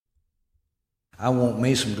I want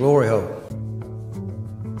me some glory hole.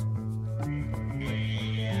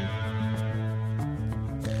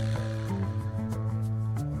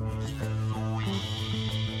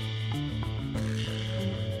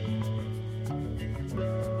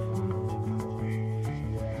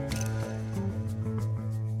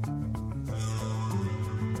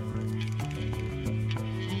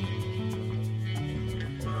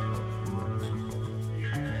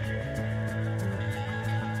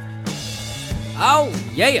 Oh,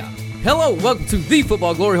 yeah. Hello, welcome to the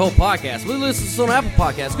Football Glory Hole Podcast. We listen to us on Apple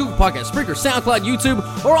Podcasts, Google Podcasts, Spreaker, SoundCloud,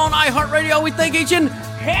 YouTube, or on iHeartRadio. We thank each and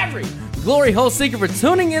every Glory Hole seeker for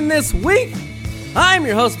tuning in this week. I'm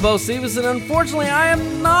your host, Bo Stevens, and unfortunately, I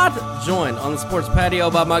am not joined on the sports patio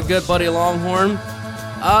by my good buddy Longhorn.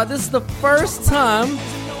 This is the first time,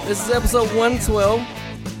 this is episode 112,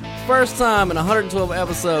 first time in 112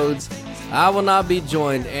 episodes, I will not be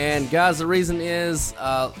joined. And guys, the reason is,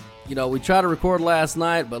 we tried to record last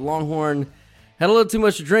night, but Longhorn had a little too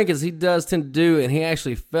much to drink, as he does tend to do, and he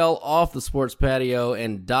actually fell off the sports patio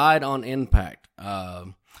and died on impact.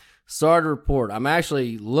 Sorry to report. I'm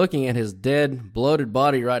actually looking at his dead, bloated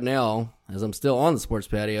body right now, as I'm still on the sports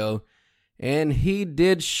patio, and he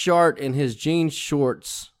did shart in his jean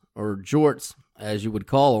shorts, or jorts, as you would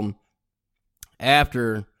call them,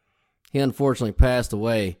 after he unfortunately passed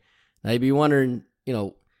away. Now, you'd be wondering,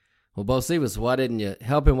 well, Bo Stevens, why didn't you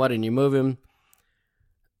help him? Why didn't you move him?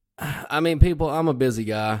 I mean, people, I'm a busy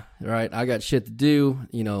guy, right? I got shit to do,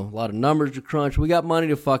 a lot of numbers to crunch. We got money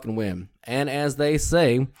to fucking win. And as they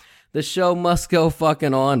say, the show must go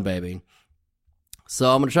fucking on, baby. So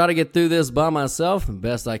I'm going to try to get through this by myself the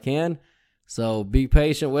best I can. So be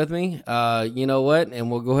patient with me. You know what? And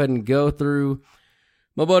we'll go ahead and go through.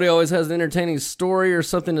 My buddy always has an entertaining story or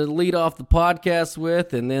something to lead off the podcast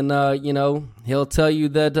with, and then, he'll tell you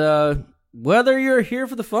that whether you're here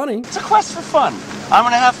for the funny. It's a quest for fun. I'm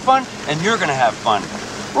going to have fun, and you're going to have fun.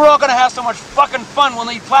 We're all going to have so much fucking fun we'll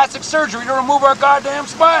need plastic surgery to remove our goddamn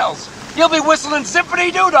smiles. You'll be whistling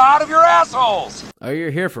zippity-doo-dah out of your assholes. Or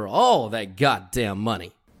you're here for all that goddamn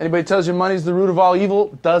money. Anybody tells you money's the root of all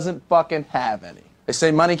evil doesn't fucking have any. They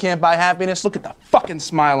say money can't buy happiness. Look at the fucking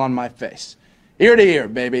smile on my face. Ear to ear,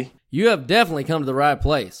 baby. You have definitely come to the right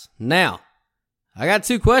place. Now, I got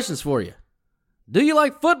two questions for you. Do you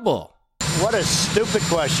like football? What a stupid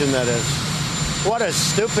question that is. What a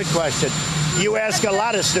stupid question. You ask a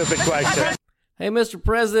lot of stupid questions. Hey, Mr.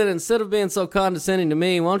 President, instead of being so condescending to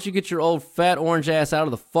me, why don't you get your old fat orange ass out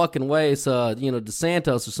of the fucking way so,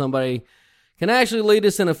 DeSantos or somebody can actually lead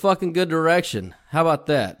us in a fucking good direction. How about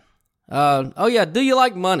that? Do you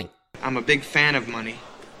like money? I'm a big fan of money.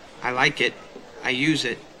 I like it. I use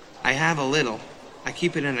it. I have a little. I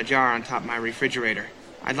keep it in a jar on top of my refrigerator.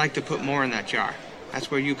 I'd like to put more in that jar. That's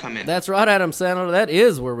where you come in. That's right, Adam Sandler. That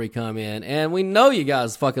is where we come in. And we know you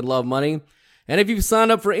guys fucking love money. And if you've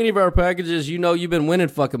signed up for any of our packages, you know you've been winning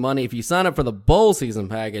fucking money. If you sign up for the bowl season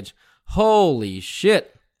package, holy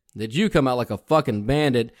shit, did you come out like a fucking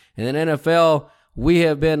bandit. In the NFL, we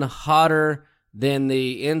have been hotter than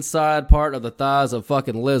the inside part of the thighs of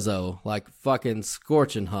fucking Lizzo. Like fucking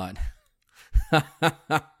scorching hot.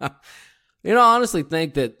 I honestly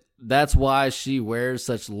think that's why she wears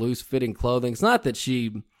such loose-fitting clothing. It's not that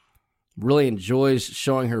she really enjoys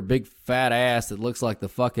showing her big fat ass that looks like the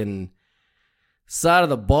fucking side of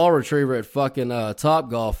the ball retriever at fucking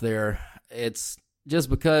Topgolf there. It's just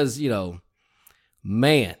because,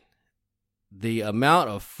 man, the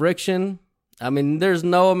amount of friction. I mean, there's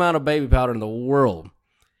no amount of baby powder in the world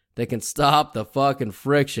that can stop the fucking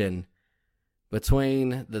friction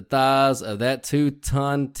between the thighs of that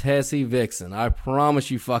 2-ton Tessie Vixen. I promise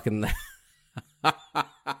you fucking that. Fat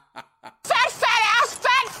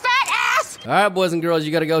ass! All right, boys and girls,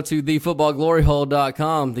 you got to go to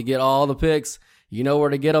thefootballgloryhole.com to get all the picks. You know where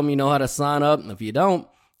to get them. You know how to sign up. And if you don't,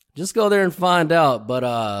 just go there and find out.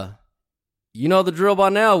 But you know the drill by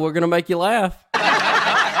now. We're going to make you laugh.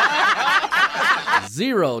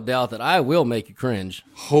 Zero doubt that I will make you cringe.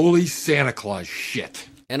 Holy Santa Claus shit.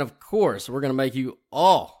 And of course, we're going to make you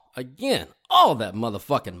all that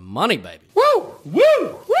motherfucking money, baby. Woo! Woo!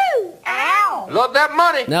 Woo! Ow! Love that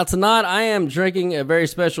money. Now, tonight, I am drinking a very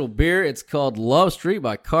special beer. It's called Love Street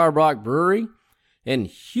by Carbrock Brewery in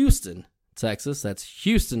Houston, Texas. That's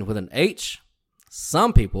Houston with an H.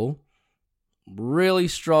 Some people really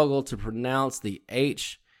struggle to pronounce the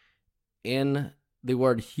H in the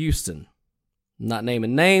word Houston. I'm not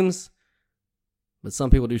naming names, but some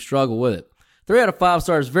people do struggle with it. 3 out of 5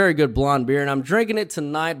 stars, very good blonde beer, and I'm drinking it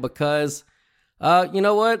tonight because, you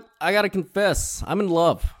know what? I got to confess, I'm in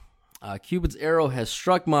love. Cupid's arrow has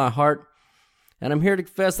struck my heart, and I'm here to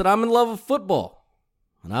confess that I'm in love with football.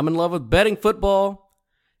 and I'm in love with betting football,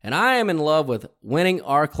 and I am in love with winning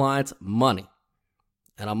our clients money.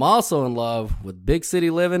 And I'm also in love with big city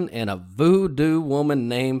living and a voodoo woman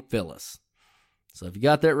named Phyllis. So if you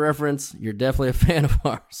got that reference, you're definitely a fan of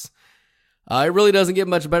ours. It really doesn't get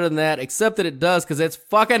much better than that, except that it does, because it's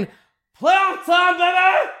fucking playoff time,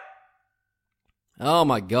 baby! Oh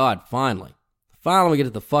my God, finally. Finally we get to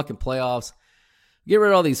the fucking playoffs. Get rid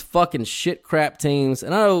of all these fucking shit crap teams.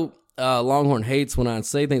 And I know Longhorn hates when I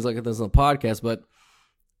say things like this on the podcast, but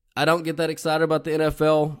I don't get that excited about the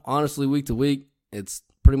NFL. Honestly, week to week, it's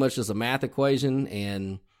pretty much just a math equation,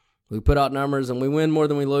 and we put out numbers and we win more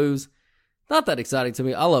than we lose. Not that exciting to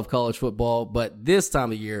me. I love college football, but this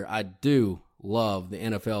time of year, I do love the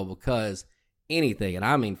NFL because anything, and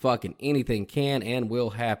I mean fucking anything, can and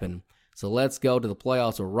will happen. So let's go to the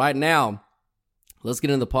playoffs. So right now, let's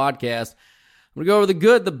get into the podcast. I'm going to go over the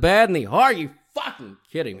good, the bad, and the are you fucking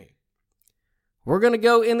kidding me? We're going to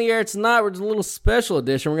go in the air tonight. We're just a little special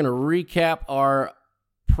edition. We're going to recap our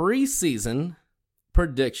preseason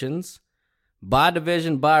predictions by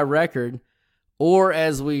division, by record, or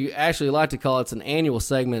as we actually like to call it, it's an annual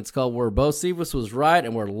segment. It's called Where Bo Cephas Was Right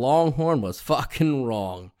and Where Longhorn Was Fucking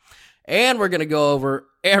Wrong. And we're going to go over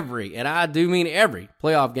every, and I do mean every,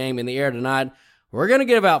 playoff game in the air tonight. We're going to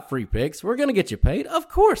give out free picks. We're going to get you paid. Of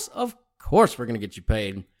course we're going to get you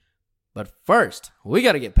paid. But first, we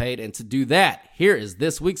got to get paid, and to do that, here is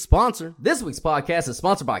this week's sponsor. This week's podcast is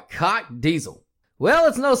sponsored by Cock Diesel. Well,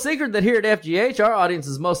 it's no secret that here at FGH, our audience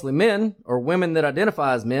is mostly men, or women that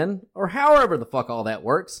identify as men, or however the fuck all that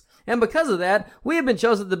works. And because of that, we have been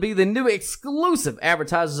chosen to be the new exclusive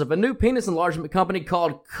advertisers of a new penis enlargement company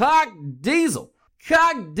called Cock Diesel.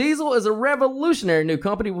 Cock Diesel is a revolutionary new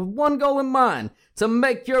company with one goal in mind, to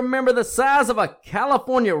make your member the size of a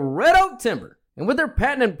California red oak timber. And with their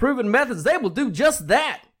patent and proven methods, they will do just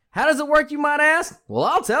that. How does it work, you might ask? Well,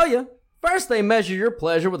 I'll tell you. First, they measure your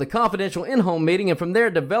pleasure with a confidential in-home meeting, and from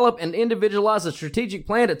there develop and individualize a strategic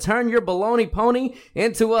plan to turn your baloney pony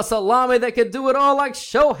into a salami that can do it all like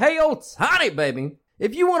Shohei Ohtani, baby.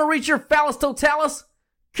 If you want to reach your phallus totalis,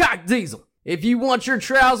 Cock Diesel. If you want your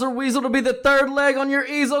trouser weasel to be the third leg on your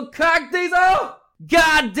easel, Cock Diesel.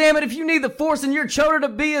 God damn it, if you need the force in your chota to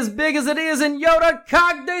be as big as it is in Yoda,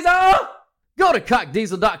 Cock Diesel. Go to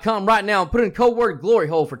cockdiesel.com right now and put in code word glory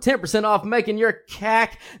hole for 10% off, making your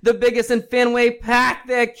cack the biggest in Fenway Pack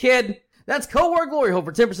there, kid. That's code word glory hole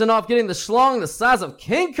for 10% off, getting the schlong the size of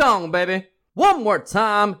King Kong, baby. One more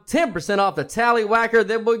time, 10% off the tallywhacker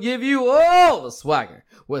that will give you all the swagger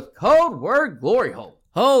with code word glory hole.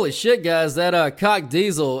 Holy shit, guys, that Cock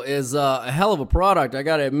Diesel is a hell of a product. I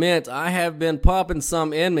gotta admit, I have been popping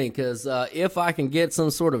some in me, because if I can get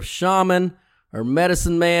some sort of shaman or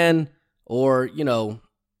medicine man, or, you know,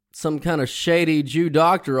 some kind of shady Jew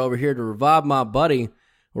doctor over here to revive my buddy.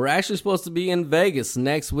 We're actually supposed to be in Vegas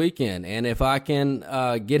next weekend. And if I can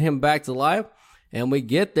get him back to life and we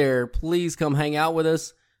get there, please come hang out with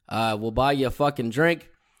us. We'll buy you a fucking drink.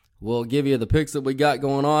 We'll give you the picks that we got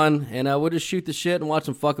going on. And we'll just shoot the shit and watch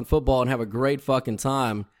some fucking football and have a great fucking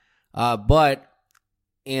time. But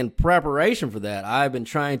in preparation for that, I've been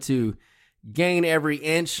trying to gain every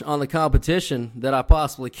inch on the competition that I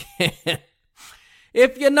possibly can.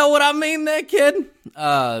 If you know what I mean there, kid.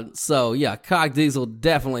 So yeah, Cock Diesel,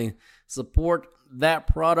 definitely support that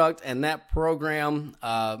product and that program.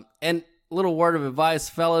 And little word of advice,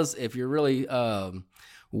 fellas, if you're really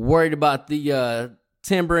worried about the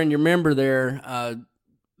timber in your member there,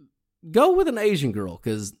 go with an Asian girl,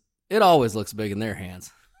 because it always looks big in their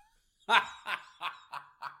hands.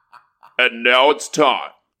 And now it's time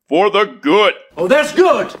for the good. Oh, that's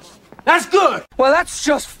good. That's good. Well, that's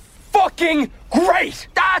just fucking great.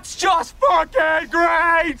 That's just fucking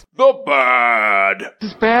great. The bad. Is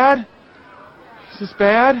this bad? Is this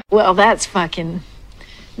bad? Well, that's fucking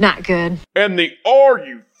not good. And the are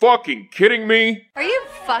you fucking kidding me? Are you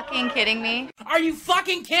fucking kidding me? Are you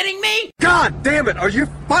fucking kidding me? God damn it, are you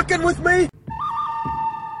fucking with me?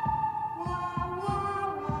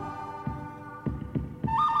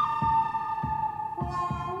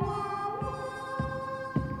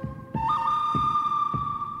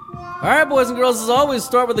 All right, boys and girls, as always,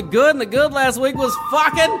 start with the good, and the good last week was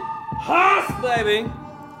fucking Hoss, baby.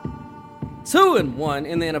 2-1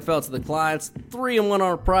 in the NFL to the clients, 3-1 on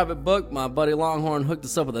a private book. My buddy Longhorn hooked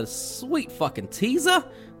us up with a sweet fucking teaser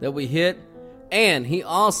that we hit, and he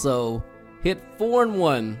also hit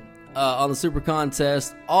 4-1 on the Super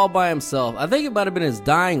Contest all by himself. I think it might have been his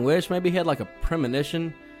dying wish. Maybe he had like a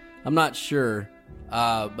premonition. I'm not sure,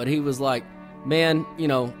 but he was like, man, you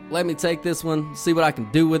know, let me take this one, see what I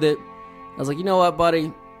can do with it. I was like, you know what,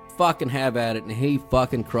 buddy? Fucking have at it. And he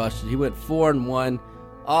fucking crushed it. He went 4-1.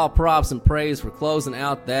 All props and praise for closing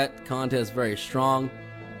out that contest very strong.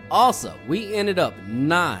 Also, we ended up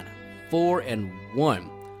 9-4-1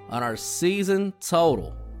 on our season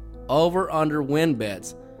total over-under win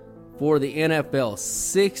bets for the NFL.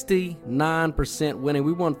 69% winning.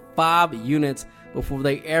 We won 5 units before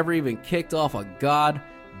they ever even kicked off a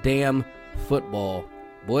goddamn football.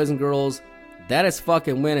 Boys and girls, that is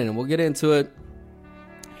fucking winning, and we'll get into it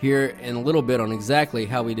here in a little bit on exactly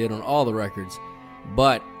how we did on all the records.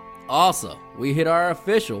 But also, we hit our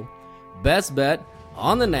official best bet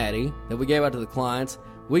on the Natty that we gave out to the clients.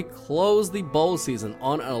 We closed the bowl season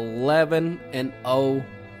on an 11-0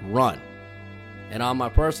 run. And on my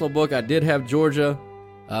personal book, I did have Georgia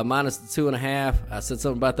minus the 2.5. I said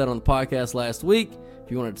something about that on the podcast last week.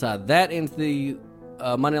 If you want to tie that into the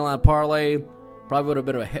money line parlay, probably would have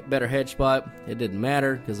been a better hedge spot. It didn't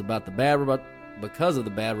matter because of the bad we're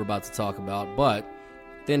about to talk about. But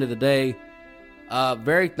at the end of the day,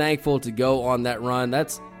 very thankful to go on that run. To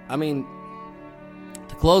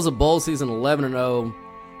close a bowl season 11-0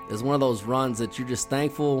 is one of those runs that you're just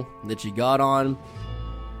thankful that you got on,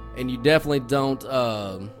 and you definitely don't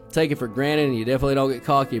take it for granted, and you definitely don't get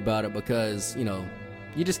cocky about it because,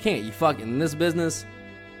 you just can't. You fucking, in this business,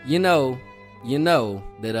 you know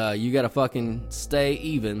that you got to fucking stay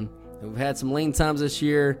even. We've had some lean times this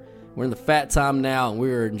year. We're in the fat time now, and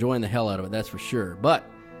we're enjoying the hell out of it, that's for sure. But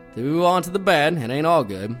to move on to the bad, it ain't all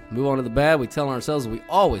good. Move on to the bad, we tell ourselves we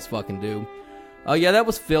always fucking do. Oh, yeah, that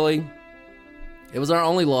was Philly. It was our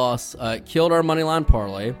only loss. It killed our moneyline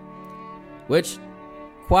parlay, which,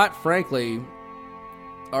 quite frankly,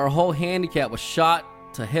 our whole handicap was shot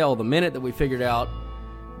to hell the minute that we figured out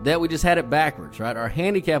that we just had it backwards, right? Our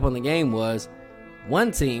handicap on the game was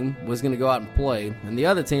one team was going to go out and play, and the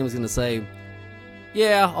other team was going to say,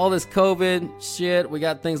 yeah, all this COVID shit, we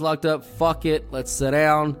got things locked up, fuck it, let's sit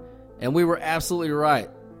down. And we were absolutely right.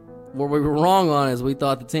 What we were wrong on is we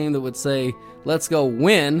thought the team that would say, let's go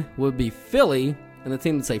win, would be Philly, and the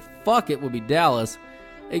team that would say, fuck it, would be Dallas.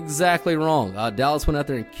 Exactly wrong. Dallas went out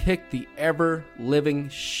there and kicked the ever-living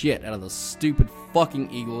shit out of the stupid fucking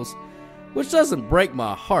Eagles, which doesn't break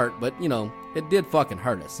my heart, but, it did fucking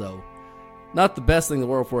hurt us, so not the best thing in the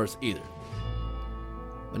world for us either.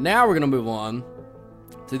 But now we're going to move on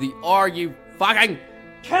to the Are You Fucking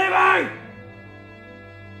Kidding Me?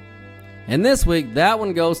 And this week, that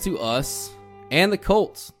one goes to us and the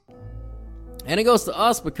Colts. And it goes to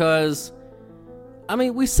us because,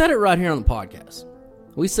 we said it right here on the podcast.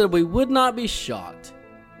 We said we would not be shocked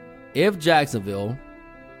if Jacksonville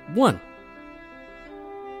won.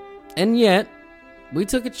 And yet, we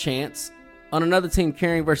took a chance on another team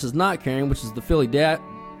carrying versus not carrying, which is the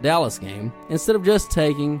Philly-Dallas game, instead of just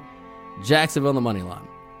taking Jacksonville on the money line.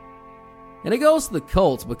 And it goes to the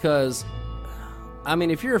Colts because,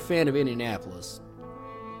 if you're a fan of Indianapolis,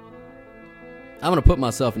 I'm going to put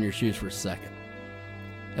myself in your shoes for a second.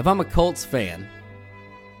 If I'm a Colts fan,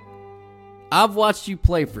 I've watched you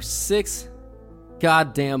play for 6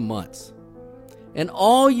 goddamn months. And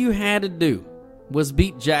all you had to do was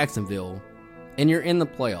beat Jacksonville, and you're in the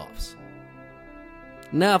playoffs.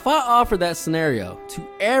 Now, if I offer that scenario to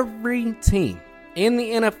every team in the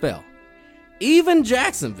NFL, even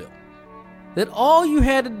Jacksonville, that all you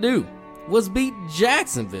had to do was beat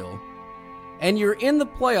Jacksonville, and you're in the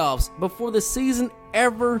playoffs before the season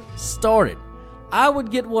ever started, I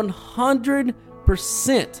would get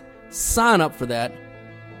 100% sign up for that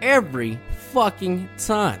every fucking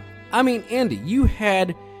time. Indy, you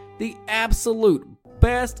had the absolute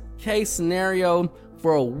best case scenario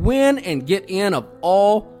for a win and get in of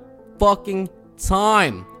all fucking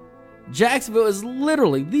time. Jacksonville is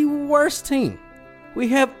literally the worst team we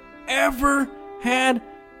have ever had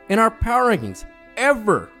in our power rankings.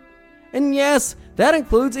 Ever. And yes, that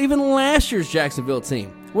includes even last year's Jacksonville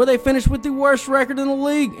team, where they finished with the worst record in the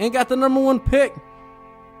league and got the number 1 pick.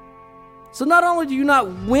 So not only do you not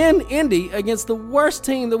win Indy against the worst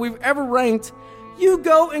team that we've ever ranked, you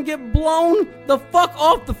go and get blown the fuck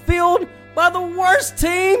off the field by the worst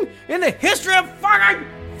team in the history of fucking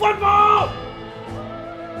football!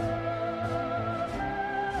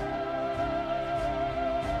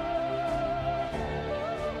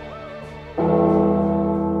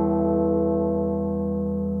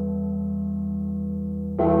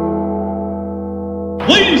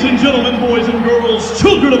 Ladies and gentlemen, boys and girls,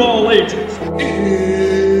 children of all ages. It's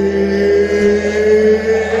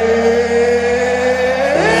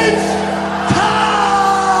time!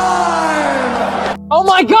 Oh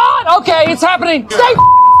my God! Okay, it's happening. Stay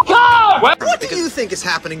calm! What do you think is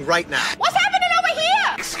happening right now? What's happening over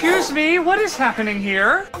here? Excuse me, what is happening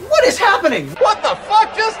here? What is happening? What the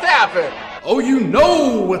fuck just happened? Oh, you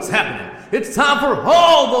know what's happening. It's time for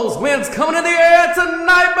all those wins coming in the air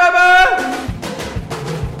tonight, baby!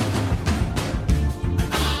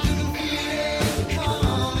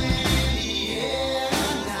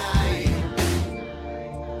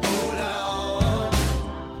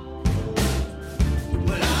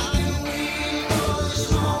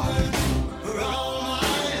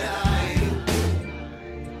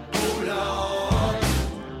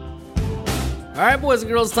 All right, boys and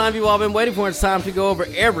girls, it's time you've all been waiting for. It's time to go over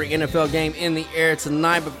every NFL game in the air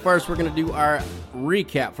tonight. But first, we're going to do our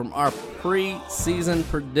recap from our preseason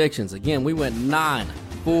predictions. Again, we went 9,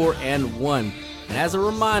 4, and 1. And as a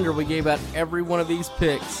reminder, we gave out every one of these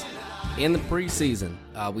picks in the preseason.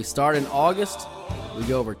 We start in August. We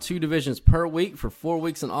go over 2 divisions per week for 4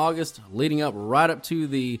 weeks in August, leading up right up to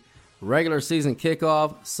the regular season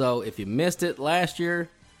kickoff. So if you missed it last year,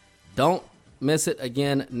 don't miss it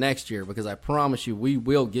again next year, because I promise you we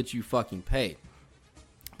will get you fucking paid.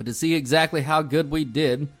 But to see exactly how good we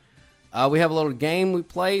did, we have a little game we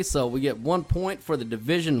play, so we get 1 point for the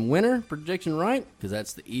division winner prediction right, because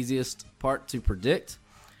that's the easiest part to predict.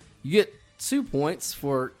 You get 2 points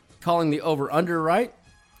for calling the over-under right,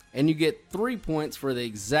 and you get 3 points for the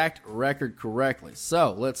exact record correctly.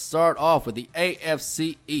 So let's start off with the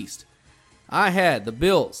AFC East. I had the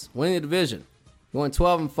Bills winning the division, going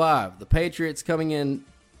 12-5. The Patriots coming in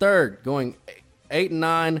third, going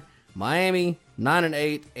 8-9. Miami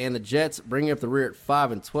 9-8, and the Jets bringing up the rear at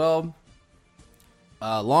 5-12.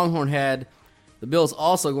 Longhorn had the Bills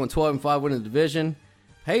also going 12-5, winning the division.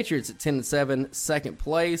 Patriots at 10-7, second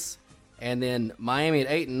place, and then Miami at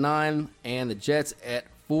 8-9, and the Jets at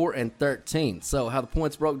 4-13. So how the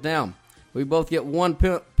points broke down: we both get 1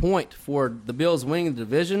 point for the Bills winning the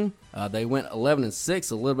division. They went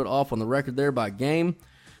 11-6, a little bit off on the record there by game.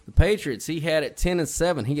 The Patriots, he had it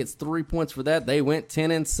 10-7. He gets 3 points for that. They went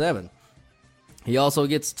 10-7. He also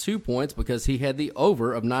gets 2 points because he had the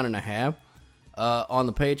over of 9.5 on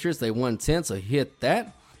the Patriots. They won 10, so he hit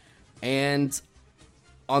that. And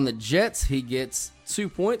on the Jets, he gets 2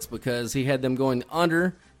 points because he had them going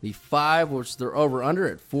under the 5, which they're over-under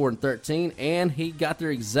at 4-13, and he got their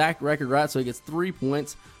exact record right, so he gets 3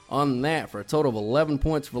 points on that for a total of 11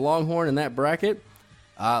 points for Longhorn in that bracket.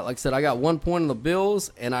 Like I said, I got 1 point on the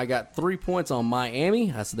Bills, and I got 3 points on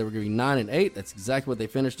Miami. I said they were going to be 9-8. That's exactly what they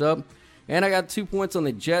finished up. And I got 2 points on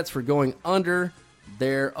the Jets for going under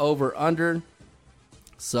their over-under.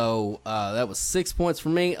 So that was 6 points for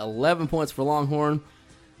me, 11 points for Longhorn.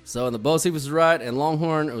 So in the Bo Cephas was right and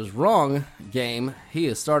Longhorn was wrong game, he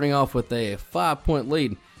is starting off with a 5-point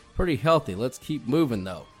lead. Pretty healthy. Let's keep moving,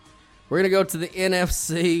 though. We're going to go to the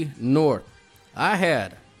NFC North. I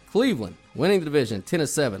had Cleveland winning the division,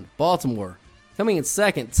 10-7. Baltimore coming in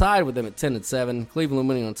second, tied with them at 10-7. Cleveland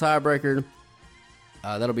winning on tiebreaker.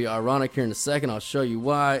 That'll be ironic here in a second. I'll show you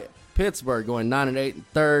why. Pittsburgh going 9-8 in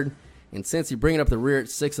third. And Cincy bringing up the rear at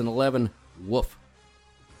 6-11. Woof.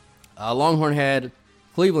 Longhorn had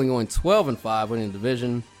Cleveland going 12-5, winning the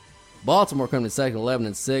division. Baltimore coming in second,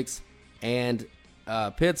 11-6. And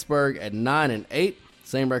Pittsburgh at 9-8,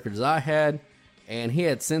 same record as I had. And he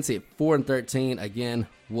had Cincy at 4-13. Again,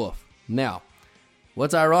 woof. Now,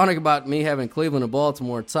 what's ironic about me having Cleveland and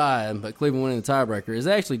Baltimore tied, but Cleveland winning the tiebreaker, is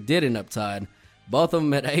they actually did end up tied. Both of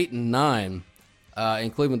them at 8-9.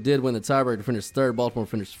 And Cleveland did win the tiebreaker to finish third. Baltimore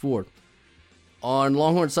finished fourth. On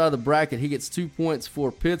Longhorn's side of the bracket, he gets 2 points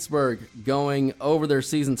for Pittsburgh going over their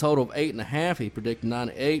season total of 8.5. He predicted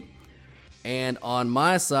 9-8. And on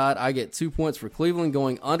my side, I get 2 points for Cleveland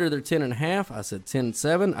going under their 10.5. I said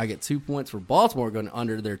 10-7. I get 2 points for Baltimore going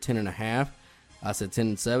under their 10.5. I said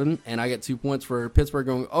 10-7. And I get 2 points for Pittsburgh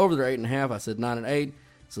going over their 8.5. I said 9-8.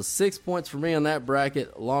 So 6 points for me on that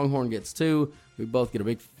bracket. Longhorn gets 2. We both get a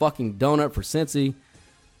big fucking donut for Cincy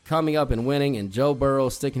coming up and winning, and Joe Burrow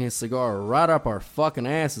sticking his cigar right up our fucking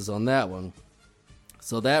asses on that one.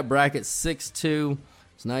 So that bracket 6-2. So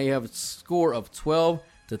now you have a score of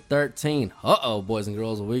 12-13. Uh-oh, boys and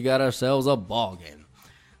girls, we got ourselves a ball game.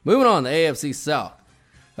 Moving on to AFC South.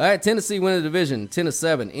 All right, Tennessee winning the division,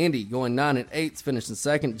 10-7. Indy going 9-8, finishing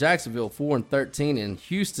second. Jacksonville 4-13, and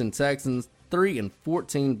Houston Texans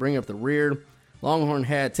 3-14, bring up the rear. Longhorn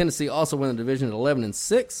had Tennessee also winning the division at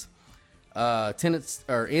 11-6.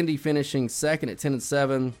 Indy finishing second at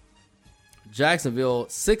 10-7. Jacksonville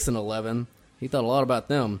 6-11. He thought a lot about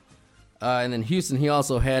them. And then Houston he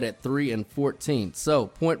also had at 3-14. So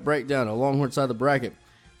point breakdown on Longhorn side of the bracket.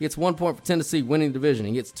 He gets 1 point for Tennessee winning the division.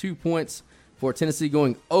 He gets 2 points for Tennessee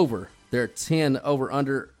going over their 10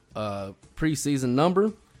 over-under preseason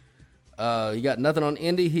number. He got nothing on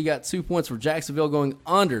Indy. He got 2 points for Jacksonville going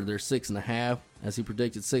under their 6.5, as he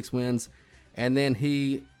predicted 6 wins. And then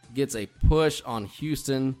he gets a push on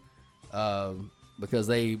Houston because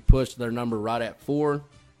they pushed their number right at 4.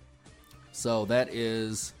 So that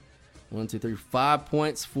is 5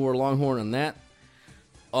 points for Longhorn on that.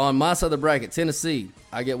 On my side of the bracket, Tennessee,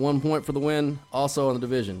 I get 1 point for the win, also on the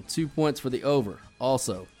division. 2 points for the over,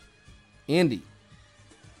 also. Indy,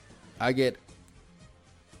 I get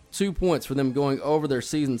 2 points for them going over their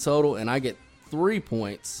season total, and I get 3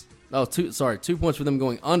 points. 2 points for them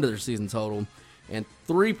going under their season total, and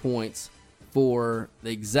 3 points for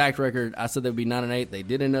the exact record. I said they'd be 9-8. They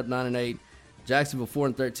did end up 9-8. Jacksonville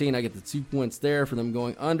 4-13. I get the 2 points there for them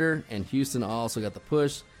going under, and Houston also got the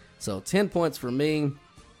push. So 10 points for me,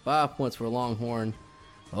 5 points for Longhorn.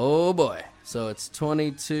 Oh boy! So it's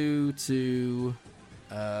 22 to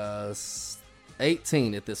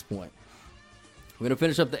 18 at this point. We're gonna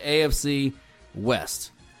finish up the AFC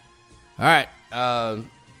West. All right.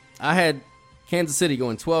 I had Kansas City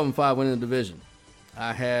going 12-5, winning the division.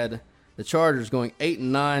 I had the Chargers going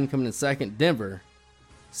 8-9, coming in second. Denver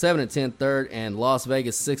 7-10, third, and Las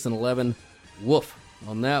Vegas 6-11. Woof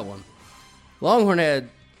on that one. Longhorn had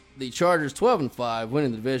the Chargers 12-5,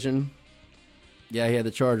 winning the division. Yeah, he had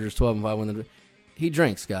the Chargers 12-5, winning the division. He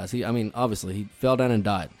drinks, guys. Obviously he fell down and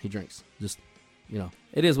died. He drinks. Just,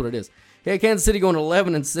 it is what it is. He had Kansas City going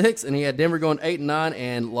 11-6, and he had Denver going 8-9,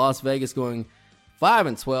 and Las Vegas going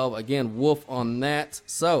 5-12. Again, Wolf on that.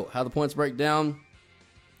 So, how the points break down?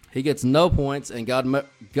 He gets no points, and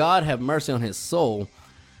God have mercy on his soul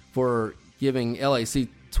for giving LAC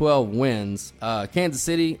 12 wins. Kansas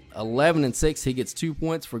City 11-6. He gets 2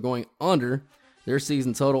 points for going under their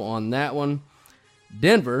season total on that one.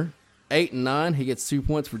 Denver 8-9. He gets 2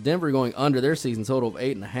 points for Denver going under their season total of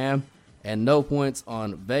 8.5. And no points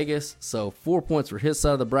on Vegas. So 4 points for his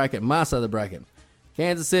side of the bracket, my side of the bracket.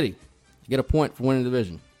 Kansas City, you get a point for winning the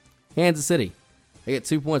division. Kansas City, I get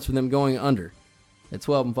 2 points for them going under at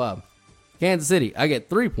 12-5. Kansas City, I get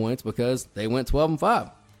 3 points because they went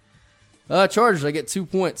 12-5. Chargers, I get 2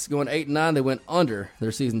 points going 8-9. They went under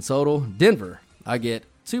their season total. Denver, I get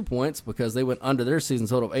 2 points because they went under their season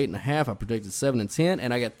total of 8.5. I predicted 7-10,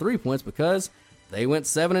 and I got 3 points because they went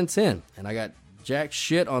 7-10. And I got jack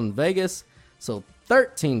shit on Vegas, so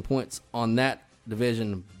 13 points on that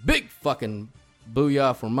division. Big fucking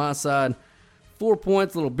booyah for my side. 4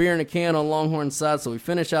 points, little beer in a can on Longhorn's side. So we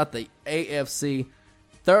finish out the AFC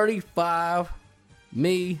 35,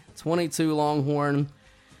 me, 22 Longhorn.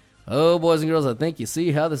 Oh, boys and girls, I think you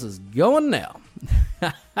see how this is going now.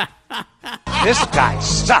 This guy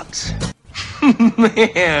sucks.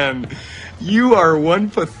 Man, you are one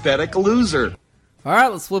pathetic loser. All right,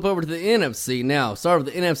 let's flip over to the NFC now. Start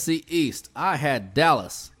with the NFC East. I had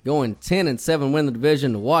Dallas going 10-7, win the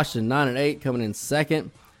division. Washington 9-8, coming in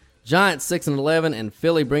second. Giants 6-11, and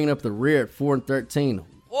Philly bringing up the rear at 4-13.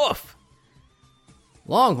 Woof.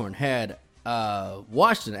 Longhorn had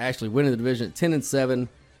Washington actually winning the division at 10-7.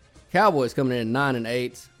 Cowboys coming in at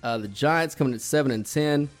 9-8. The Giants coming in at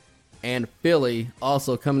 7-10, and Philly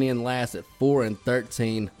also coming in last at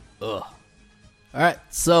 4-13. Ugh. All right,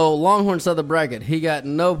 so Longhorn side of the bracket, he got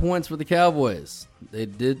no points for the Cowboys.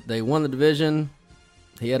 They won the division.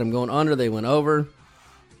 He had them going under. They went over.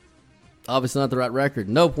 Obviously not the right record.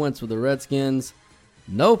 No points for the Redskins.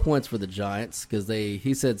 No points for the Giants because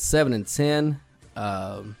he said 7-10,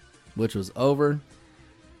 which was over.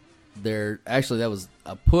 That was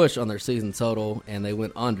a push on their season total, and they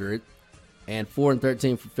went under it. And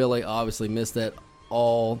 4-13 for Philly. Obviously missed that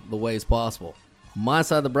all the ways possible. On my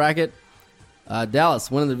side of the bracket, Dallas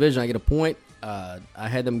winning the division. I get a point. I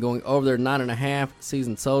had them going over their 9.5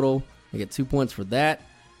 season total. I get 2 points for that.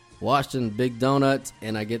 Washington, big donut,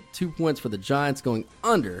 and I get 2 points for the Giants going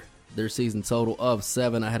under their season total of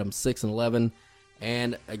 7. I had them 6-11,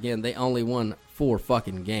 and again, they only won 4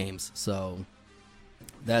 fucking games. So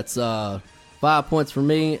that's 5 points for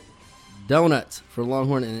me. Donut for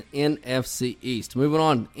Longhorn in NFC East. Moving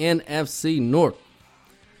on, NFC North.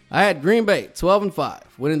 I had Green Bay 12-5,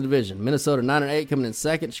 winning the division. Minnesota 9-8, coming in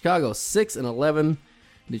second. Chicago 6-11.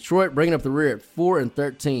 Detroit bringing up the rear at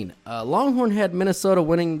 4-13. Longhorn had Minnesota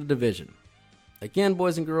winning the division. Again,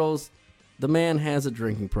 boys and girls, the man has a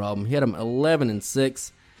drinking problem. He had them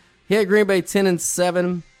 11-6. He had Green Bay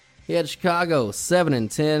 10-7. He had Chicago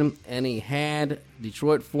 7-10, and he had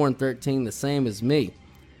Detroit 4-13, the same as me.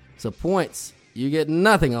 So points, you get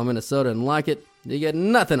nothing on Minnesota and like it. You get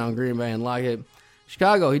nothing on Green Bay and like it.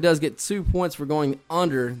 Chicago, he does get 2 points for going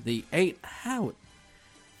under the 8. How?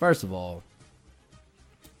 First of all,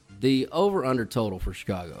 the over-under total for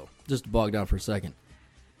Chicago, just to bog down for a second.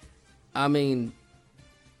 I mean,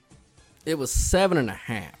 it was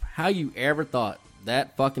 7.5. How you ever thought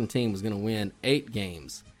that fucking team was going to win 8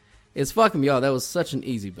 games? It's fucking me off. That was such an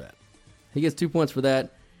easy bet. He gets 2 points for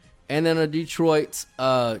that. And then a Detroit,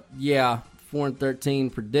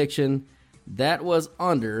 4-13 prediction. That was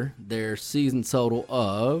under their season total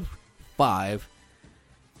of 5.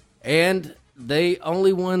 And they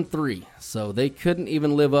only won 3. So they couldn't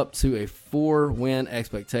even live up to a 4-win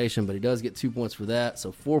expectation. But he does get 2 points for that.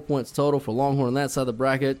 So 4 points total for Longhorn on that side of the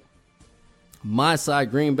bracket. My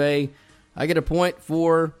side, Green Bay, I get a point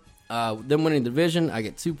for them winning the division. I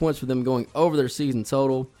get 2 points for them going over their season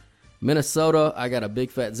total. Minnesota, I got a big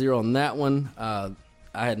fat 0 on that one. I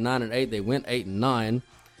had 9-8. They went 8-9.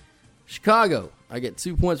 Chicago, I get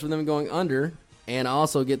 2 points for them going under, and I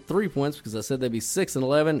also get 3 points because I said they'd be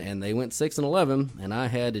 6-11, and they went 6-11. And I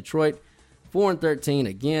had Detroit 4-13.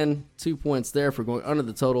 Again, 2 points there for going under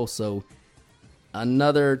the total. So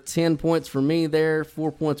another 10 points for me there.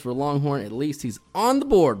 4 points for Longhorn. At least he's on the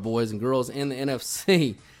board, boys and girls, in the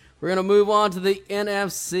NFC. We're going to move on to the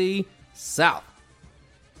NFC South.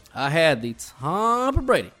 I had the Tampa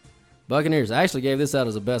Brady Buccaneers. I actually gave this out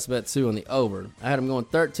as a best bet, too, on the over. I had them going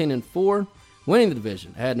 13-4, winning the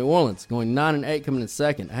division. I had New Orleans going 9-8, coming in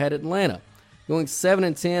second. I had Atlanta going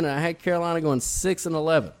 7-10, and I had Carolina going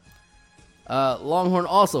 6-11. Longhorn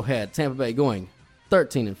also had Tampa Bay going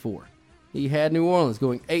 13-4. He had New Orleans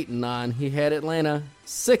going 8-9. He had Atlanta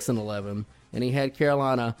 6-11, and he had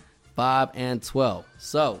Carolina 5-12.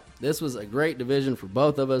 So this was a great division for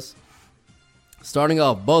both of us. Starting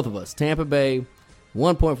off, both of us, Tampa Bay,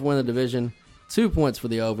 1 point for winning the division, 2 points for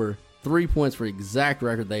the over, 3 points for the exact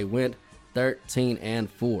record. They went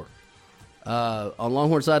 13-4. On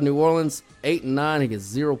Longhorn side, New Orleans, 8-9. He gets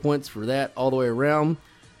 0 points for that all the way around.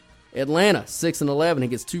 Atlanta, 6-11. He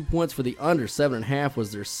gets 2 points for the under. 7.5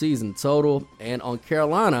 was their season total. And on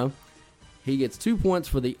Carolina, he gets 2 points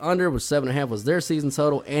for the under, which 7.5 was their season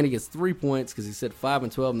total. And he gets 3 points because he said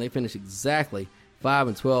 5-12, and they finished exactly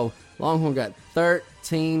 5-12. Longhorn got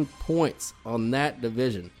 13 points on that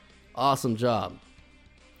division. Awesome job.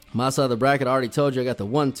 My side of the bracket, I already told you I got the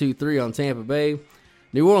 1-2-3 on Tampa Bay.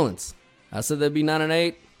 New Orleans, I said they'd be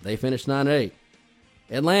 9-8. They finished 9-8.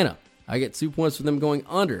 Atlanta, I get 2 points for them going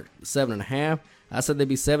under 7.5. I said they'd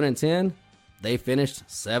be 7-10. They finished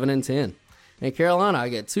 7-10. And Carolina, I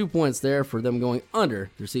get 2 points there for them going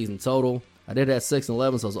under their season total. I did have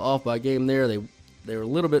 6-11, so I was off by a game there. They were a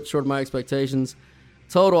little bit short of my expectations.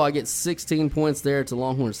 Total, I get 16 points there to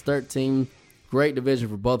Longhorns 13. Great division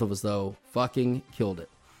for both of us, though. Fucking killed it.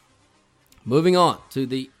 Moving on to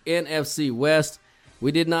the NFC West.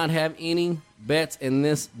 We did not have any bets in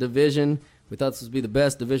this division. We thought this would be the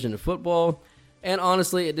best division of football. And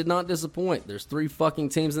honestly, it did not disappoint. There's 3 fucking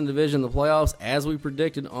teams in the division in the playoffs, as we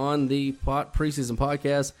predicted on the preseason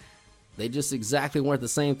podcast. They just exactly weren't the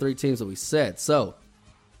same 3 teams that we said. So,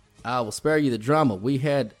 I will spare you the drama. We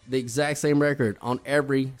had the exact same record on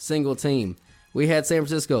every single team. We had San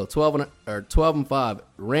Francisco 12-5,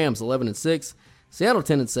 Rams 11-6, Seattle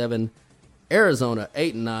 10-7, Arizona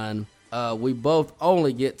 8-9. We both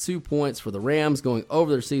only get 2 points for the Rams going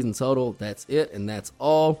over their season total. That's it, and that's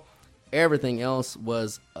all. Everything else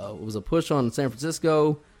was a push on San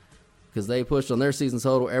Francisco because they pushed on their season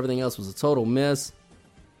total. Everything else was a total miss.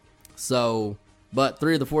 So, but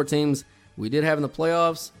 3 of the 4 teams we did have in the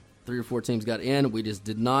playoffs. 3 or 4 teams got in. We just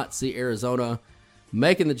did not see Arizona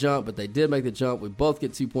making the jump, but they did make the jump. We both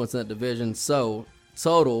get 2 points in that division. So,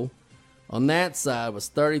 total on that side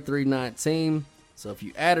was 33-19. So, if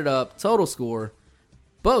you add it up, total score,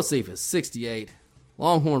 Bo Cephas 68,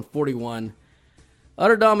 Longhorn 41.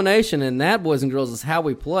 Utter domination, and that, boys and girls, is how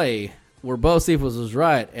we play, where Bo Cephas was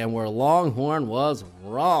right and where Longhorn was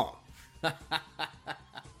wrong.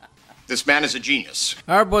 This man is a genius.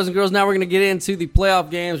 All right, boys and girls, now we're going to get into the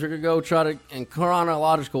playoff games. We're going to go try to, in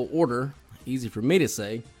chronological order, easy for me to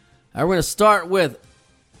say. All right, we're going to start with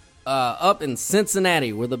up in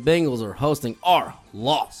Cincinnati, where the Bengals are hosting our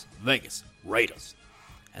Las Vegas Raiders.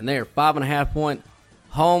 And they are 5.5-point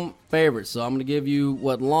home favorites. So I'm going to give you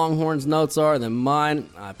what Longhorn's notes are, and then mine.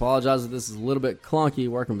 I apologize if this is a little bit clunky,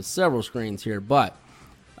 working with several screens here. But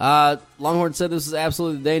Longhorn said this is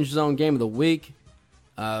absolutely the danger zone game of the week.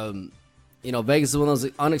 Vegas is one of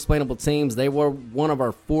those unexplainable teams. They were one of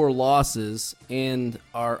our 4 losses in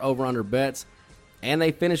our over-under bets, and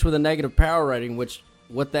they finished with a negative power rating, which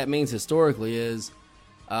what that means historically is,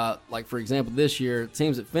 like, for example, this year,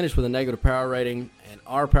 teams that finished with a negative power rating, and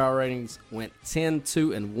our power ratings went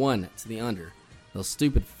 10-2-1 to the under. Those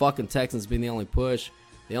stupid fucking Texans being the only push.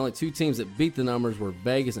 The only 2 teams that beat the numbers were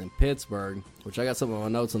Vegas and Pittsburgh, which I got some of my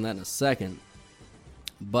notes on that in a second.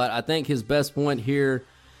 But I think his best point here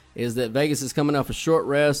is that Vegas is coming off a short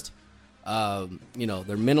rest.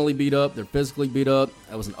 They're mentally beat up. They're physically beat up.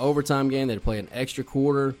 That was an overtime game. They had to play an extra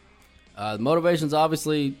quarter. The motivation's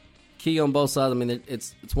obviously key on both sides. I mean,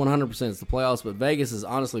 it's 100%. It's the playoffs, but Vegas has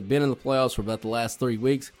honestly been in the playoffs for about the last 3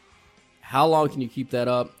 weeks. How long can you keep that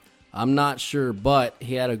up? I'm not sure, but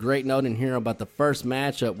he had a great note in here about the first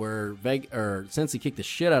matchup where Cincy kicked the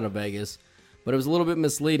shit out of Vegas, but it was a little bit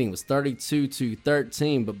misleading. It was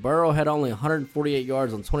 32-13, but Burrow had only 148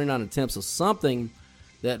 yards on 29 attempts, so something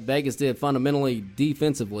that Vegas did fundamentally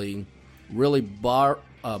defensively really bothered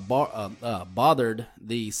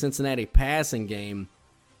the Cincinnati passing game,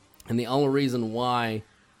 and the only reason why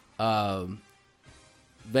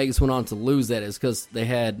Vegas went on to lose that is because they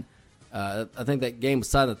had, I think that game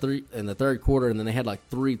was tied in the third quarter, and then they had like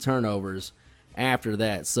 3 turnovers after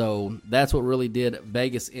that. So that's what really did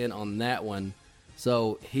Vegas in on that one.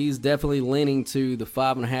 So he's definitely leaning to the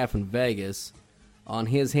 5.5 in Vegas on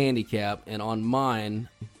his handicap, and on mine,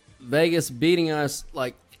 Vegas beating us,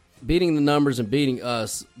 like beating the numbers and beating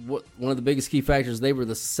us. One of the biggest key factors, they were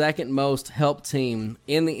the second most helped team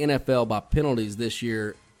in the NFL by penalties this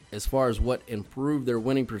year as far as what improved their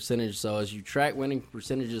winning percentage. So as you track winning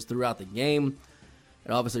percentages throughout the game,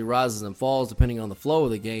 it obviously rises and falls depending on the flow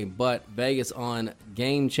of the game, but Vegas on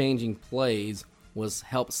game-changing plays was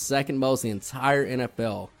helped second most in the entire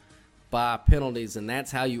NFL by penalties, and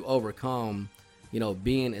that's how you overcome,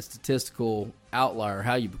 being a statistical outlier,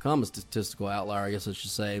 how you become a statistical outlier, I guess I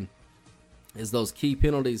should say, is those key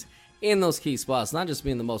penalties in those key spots. Not just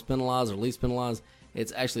being the most penalized or least penalized,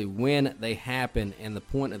 it's actually when they happen and the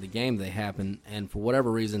point of the game they happen, and for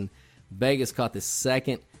whatever reason, Vegas caught the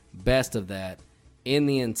second best of that in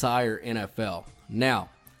the entire NFL. Now,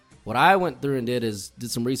 what I went through and did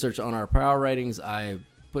some research on our power ratings. I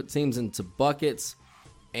put teams into buckets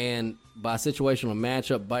and by situational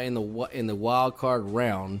matchup in the wild card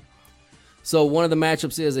round. So one of the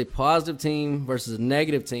matchups is a positive team versus a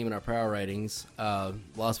negative team in our power ratings.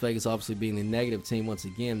 Las Vegas obviously being the negative team once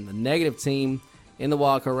again. The negative team in the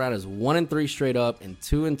wild card round is 1-3 straight up and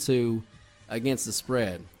 2-2 against the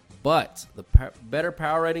spread. But the better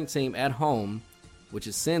power rating team at home, which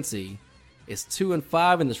is Cincy, is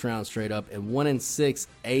 2-5 in this round straight up and 1-6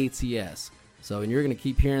 ATS. So, and you're going to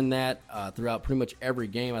keep hearing that throughout pretty much every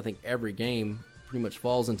game. I think every game pretty much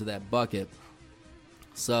falls into that bucket.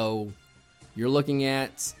 So you're looking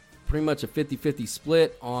at pretty much a 50-50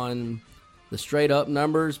 split on the straight up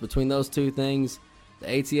numbers between those two things.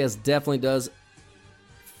 The ATS definitely does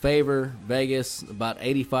favor Vegas, about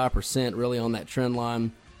 85% really on that trend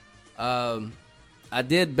line. I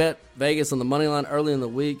did bet Vegas on the money line early in the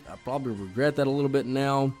week. I probably regret that a little bit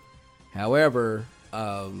now. However,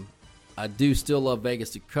 I do still love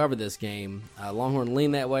Vegas to cover this game. Longhorn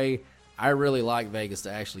lean that way. I really like Vegas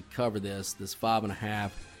to actually cover this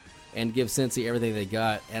 5.5, and give Cincy everything they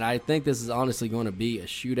got. And I think this is honestly going to be a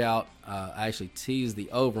shootout. I actually teased the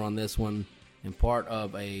over on this one in part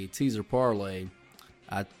of a teaser parlay.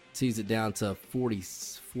 I teased it down to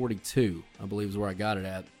 42, I believe is where I got it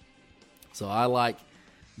at. So I like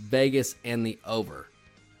Vegas and the over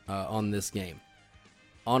on this game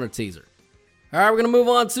on a teaser. All right, we're going to move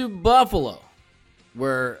on to Buffalo,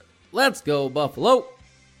 where let's go Buffalo.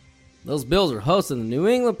 Those Bills are hosting the New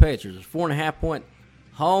England Patriots. 4.5-point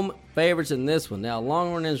home favorites in this one. Now,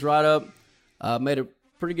 Longhorn is right up. Made a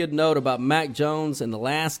pretty good note about Mac Jones in the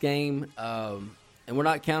last game. And we're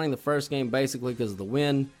not counting the first game basically because of the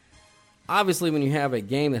win. Obviously, when you have a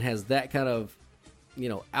game that has that kind of,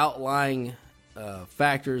 outlying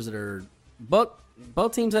factors that are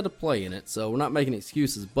both teams had to play in it, so we're not making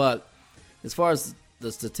excuses. But as far as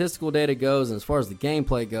the statistical data goes, and as far as the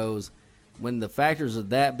gameplay goes, when the factors are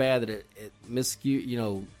that bad that it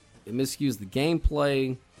miscues the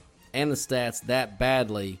gameplay and the stats that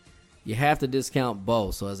badly, you have to discount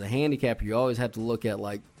both. So as a handicapper, you always have to look at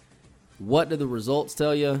what do the results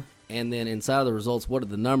tell you, and then inside of the results, what do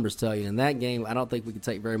the numbers tell you? In that game, I don't think we can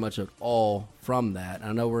take very much at all from that.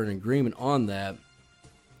 I know we're in agreement on that,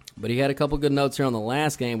 but he had a couple good notes here on the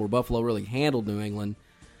last game where Buffalo really handled New England.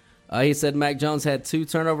 He said Mac Jones had two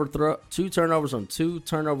turnovers on 2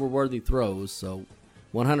 turnover-worthy throws, so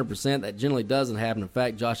 100%. That generally doesn't happen. In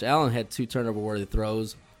fact, Josh Allen had 2 turnover-worthy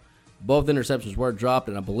throws. Both interceptions were dropped,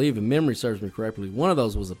 and I believe, if memory serves me correctly, one of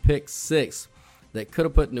those was a pick six that could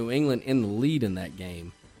have put New England in the lead in that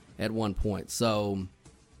game at one point. So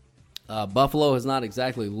Buffalo has not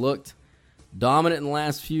exactly looked dominant in the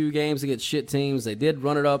last few games against shit teams. They did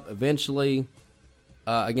run it up eventually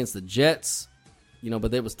against the Jets,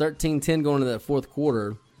 but it was 13-10 going into that fourth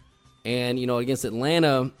quarter. And, against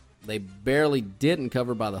Atlanta, they barely didn't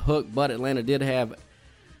cover by the hook, but Atlanta did have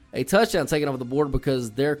a touchdown taken off the board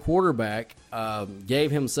because their quarterback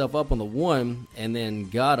gave himself up on the one and then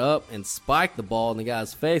got up and spiked the ball in the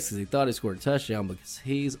guy's face because he thought he scored a touchdown because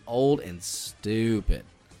he's old and stupid.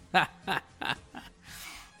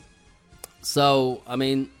 So, I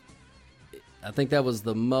mean, I think that was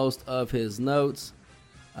the most of his notes.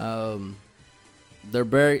 He said they're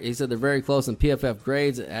very close in PFF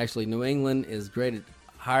grades. Actually, New England is graded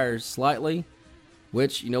higher slightly,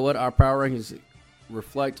 which, you know what, our power rankings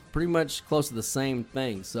reflect pretty much close to the same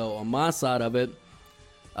thing. So on my side of it,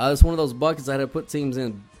 it's one of those buckets I had to put teams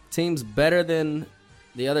in. Teams better than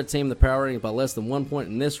the other team in the power ranking by less than 1 point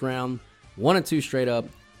in this round. 1-2 straight up,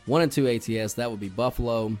 1-2 ATS. That would be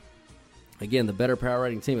Buffalo. Again, the better power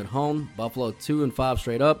rating team at home. Buffalo 2-5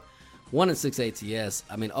 straight up, 1-6 ATS.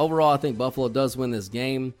 I mean, overall, I think Buffalo does win this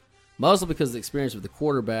game, mostly because of the experience with the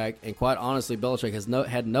quarterback. And quite honestly, Belichick has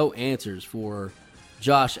had no answers for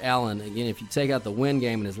Josh Allen. Again, if you take out the win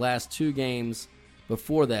game in his last 2 games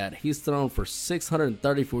before that, he's thrown for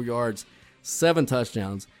 634 yards, 7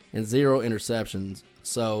 touchdowns, and 0 interceptions.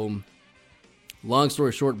 So, long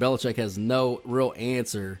story short, Belichick has no real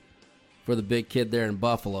answer for the big kid there in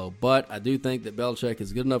Buffalo. But I do think that Belichick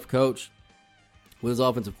is a good enough coach with his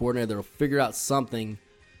offensive coordinator that will figure out something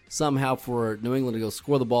somehow for New England to go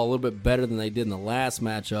score the ball a little bit better than they did in the last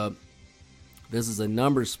matchup. This is a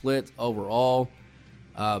number split overall,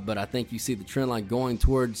 but I think you see the trend line going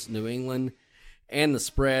towards New England and the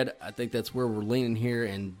spread. I think that's where we're leaning here,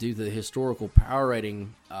 and due to the historical power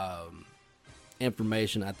rating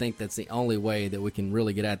information, I think that's the only way that we can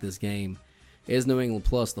really get at this game is New England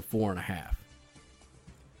plus the 4.5.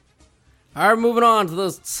 All right, moving on to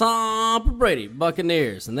those Tom Brady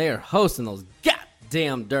Buccaneers, and they are hosting those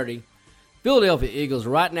goddamn dirty Philadelphia Eagles.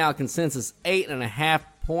 Right now, consensus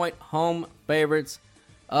 8.5-point home favorites.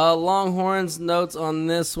 Longhorns notes on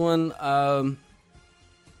this one.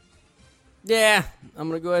 Yeah, I'm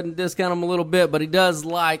going to go ahead and discount him a little bit, but he does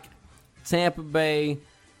like Tampa Bay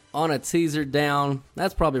on a teaser down.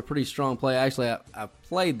 That's probably a pretty strong play. Actually, I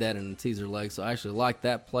played that in the teaser leg, so I actually like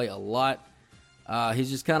that play a lot. He's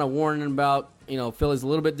just kind of warning about, Philly's a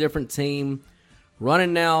little bit different team.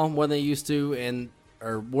 Running now more than they used to,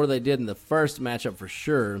 or more than they did in the first matchup for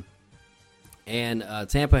sure. And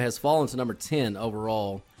Tampa has fallen to number 10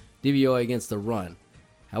 overall, DVOA against the run.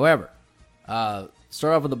 However,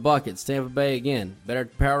 start off with the buckets. Tampa Bay, again, better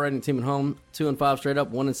power rating team at home, 2-5 straight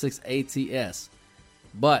up, 1-6 ATS.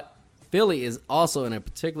 But Philly is also in a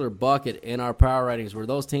particular bucket in our power ratings where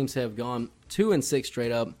those teams have gone 2-6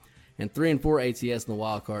 straight up and 3-4 ATS in the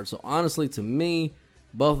wild card. So honestly, to me,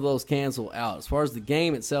 both of those cancel out. As far as the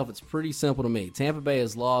game itself, it's pretty simple to me. Tampa Bay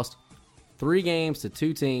has lost 3 games to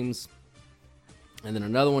 2 teams, and then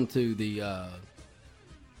another one to the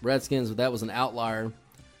Redskins, but that was an outlier.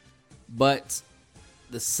 But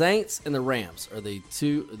the Saints and the Rams are the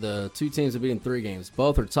two teams that beat in 3 games.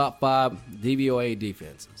 Both are top 5 DVOA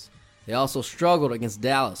defenses. They also struggled against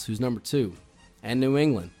Dallas, who's number 2, and New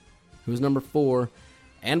England, who's number 4,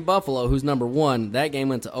 and Buffalo, who's number 1. That game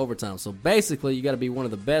went to overtime. So basically, you got to be one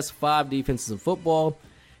of the best 5 defenses in football,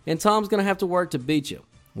 and Tom's going to have to work to beat you.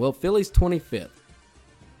 Well, Philly's 25th,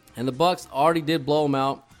 and the Bucs already did blow them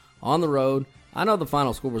out on the road. I know the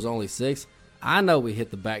final score was only 6. I know we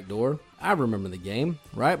hit the back door. I remember the game,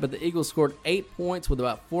 right? But the Eagles scored 8 points with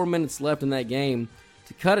about 4 minutes left in that game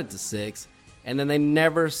to cut it to 6, and then they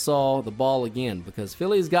never saw the ball again because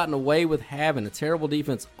Philly's gotten away with having a terrible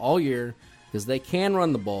defense all year because they can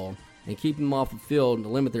run the ball and keep them off the field to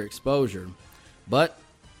limit their exposure. But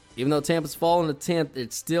even though Tampa's fallen to 10th,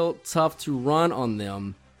 it's still tough to run on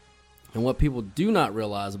them. And what people do not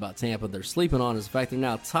realize about Tampa, they're sleeping on, is the fact they're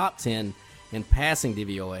now top 10 in passing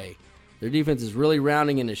DVOA. Their defense is really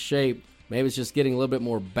rounding into shape. Maybe it's just getting a little bit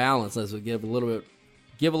more balance as we give a little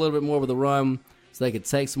bit more with the run so they could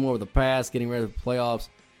take some more with the pass, getting ready for the playoffs.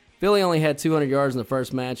 Philly only had 200 yards in the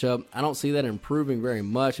first matchup. I don't see that improving very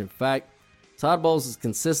much. In fact, Todd Bowles has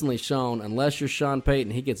consistently shown, unless you're Sean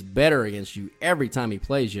Payton, he gets better against you every time he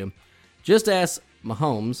plays you. Just ask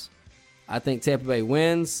Mahomes. I think Tampa Bay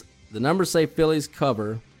wins. The numbers say Phillies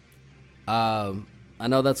cover. I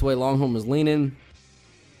know that's the way Longhorn was leaning.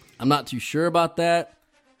 I'm not too sure about that.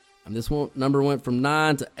 And this number went from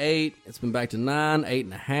 9 to 8. It's been back to 9,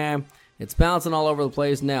 8.5. It's bouncing all over the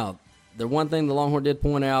place. Now, the one thing the Longhorn did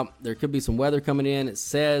point out, there could be some weather coming in. It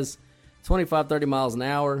says 25, 30 miles an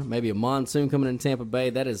hour, maybe a monsoon coming in Tampa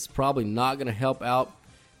Bay. That is probably not going to help out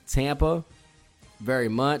Tampa very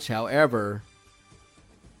much. However,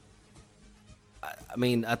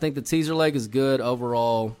 I think the teaser leg is good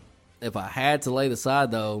overall. If I had to lay the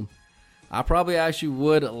side, though, I probably actually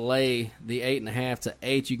would lay the 8.5 to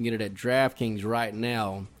 8. You can get it at DraftKings right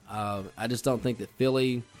now. I just don't think that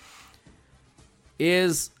Philly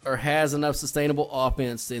is or has enough sustainable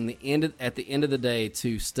offense at the end of the day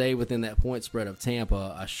to stay within that point spread of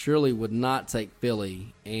Tampa, I surely would not take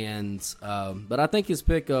Philly. But I think his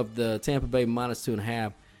pick of the Tampa Bay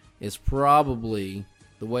 -2.5 is probably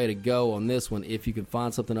the way to go on this one if you can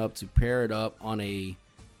find something up to pair it up on a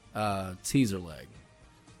teaser leg.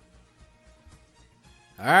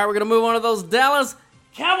 All right, we're going to move on to those Dallas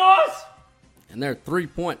Cowboys. And they're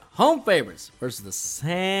 3-point home favorites versus the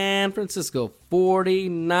San Francisco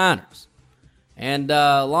 49ers. And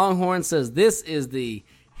Longhorn says this is the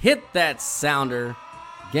hit that sounder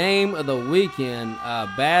game of the weekend.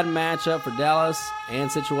 Bad matchup for Dallas and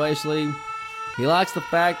situationally. He likes the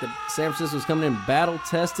fact that San Francisco's coming in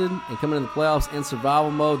battle-tested and coming in the playoffs in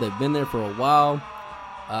survival mode. They've been there for a while.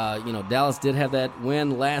 Dallas did have that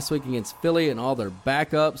win last week against Philly and all their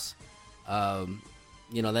backups.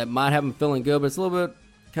 That might have him feeling good, but it's a little bit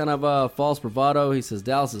kind of false bravado. He says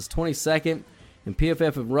Dallas is 22nd in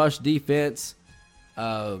PFF and rush defense.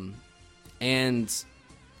 And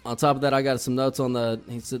on top of that, I got some notes on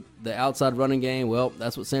the outside running game. Well,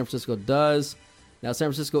 that's what San Francisco does. Now, San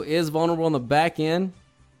Francisco is vulnerable on the back end,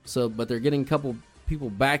 but they're getting a couple people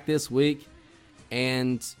back this week.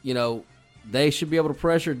 And, they should be able to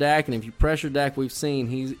pressure Dak. And if you pressure Dak, we've seen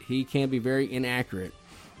he can be very inaccurate.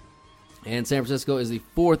 And San Francisco is the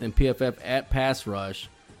 4th in PFF at pass rush.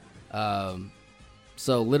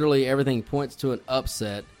 So literally everything points to an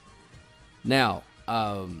upset. Now,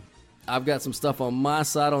 I've got some stuff on my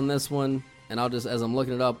side on this one, and I'll just, as I'm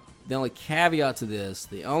looking it up, the only caveat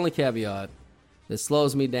that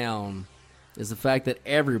slows me down is the fact that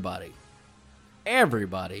everybody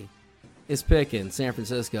is picking San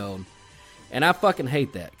Francisco. And I fucking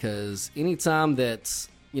hate that, because anytime that,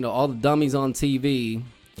 all the dummies on TV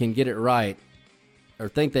can get it right or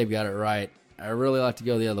think they've got it right, I really like to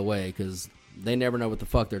go the other way, because they never know what the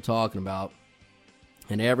fuck they're talking about.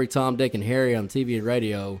 And every Tom, Dick, and Harry on TV and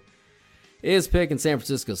radio is picking San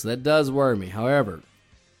Francisco, so that does worry me. However,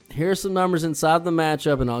 here's some numbers inside the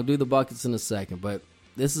matchup, and I'll do the buckets in a second, but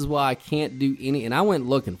this is why I can't do any, and I went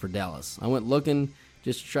looking for Dallas. I went looking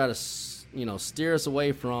just to try to, steer us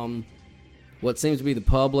away from what seems to be the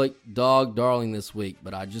public dog darling this week,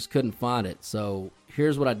 but I just couldn't find it. So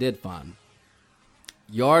here's what I did find.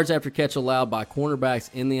 Yards after catch allowed by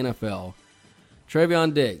cornerbacks in the NFL.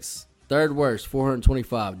 Trayvon Diggs, 3rd worst,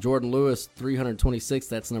 425. Jordan Lewis, 326.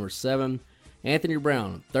 That's number 7. Anthony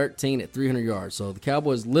Brown, 13 at 300 yards. So the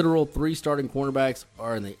Cowboys' literal 3 starting cornerbacks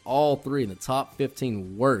are all 3 in the top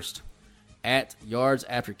 15 worst at yards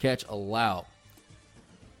after catch allowed.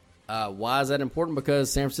 Why is that important?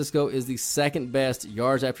 Because San Francisco is the 2nd best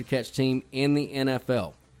yards after catch team in the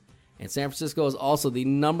NFL. And San Francisco is also the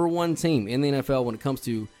number 1 team in the NFL when it comes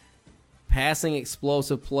to passing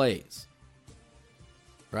explosive plays.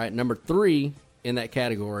 Right? Number 3 in that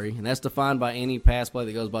category, and that's defined by any pass play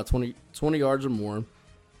that goes by 20 yards or more.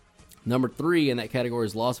 Number 3 in that category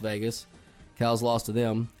is Las Vegas. Cal's lost to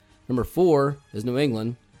them. Number 4 is New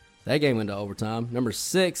England. That game went to overtime. Number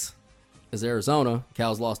 6 is Arizona.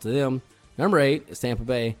 Cal's lost to them. Number 8 is Tampa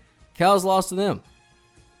Bay. Cal's lost to them.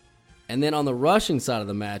 And then on the rushing side of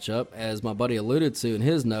the matchup, as my buddy alluded to in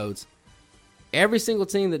his notes, every single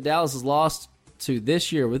team that Dallas has lost to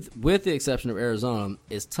this year, with the exception of Arizona,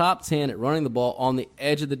 is top 10 at running the ball on the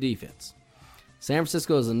edge of the defense. San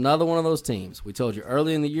Francisco is another one of those teams. We told you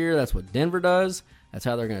early in the year that's what Denver does. That's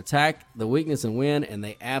how they're going to attack the weakness and win, and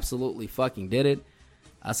they absolutely fucking did it.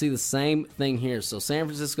 I see the same thing here. So San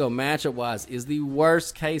Francisco, matchup-wise, is the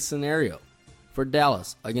worst-case scenario for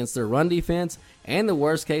Dallas against their run defense and the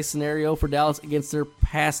worst-case scenario for Dallas against their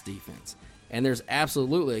pass defense. And there's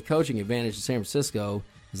absolutely a coaching advantage to San Francisco,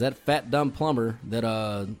 is that fat, dumb plumber that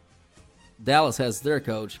Dallas has as their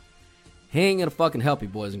coach. He ain't going to fucking help you,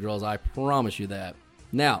 boys and girls. I promise you that.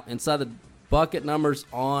 Now, inside the bucket numbers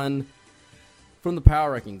from the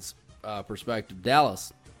power rankings perspective,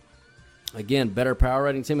 Dallas, again, better power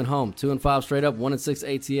rating team at home. 2-5 straight up,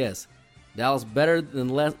 1-6 ATS. Dallas better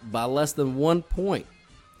by less than 1 point.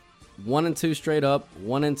 1-2 straight up,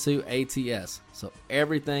 1-2 ATS. So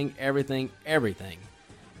everything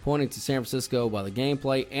pointing to San Francisco by the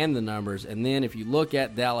gameplay and the numbers. And then if you look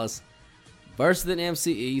at Dallas versus the NFC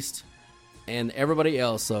East and everybody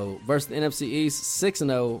else, so versus the NFC East,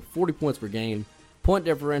 6-0, 40 points per game, point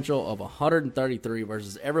differential of 133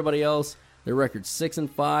 versus everybody else. Their record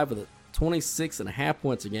 6-5 with a 26.5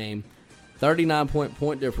 points a game,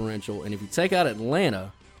 39-point differential. And if you take out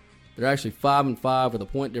Atlanta, they're actually 5-5 with a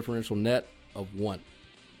point differential net of 1.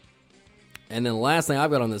 And then the last thing I've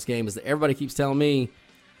got on this game is that everybody keeps telling me,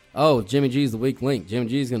 oh, Jimmy G's the weak link. Jimmy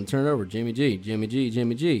G's going to turn it over. Jimmy G.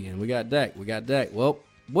 And we got Dak. Well,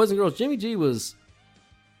 boys and girls, Jimmy G was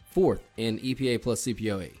 4th in EPA plus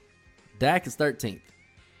CPOE. Dak is 13th.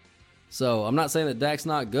 So I'm not saying that Dak's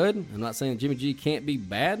not good. I'm not saying that Jimmy G can't be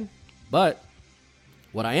bad. But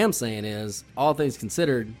what I am saying is, all things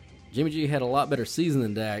considered, Jimmy G had a lot better season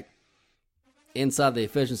than Dak inside the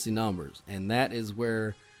efficiency numbers. And that is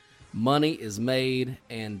where money is made.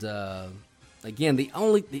 And again, the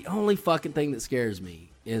only fucking thing that scares me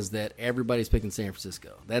is that everybody's picking San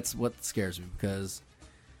Francisco. That's what scares me because,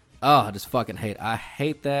 I just fucking hate it. I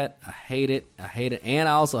hate that. I hate it. And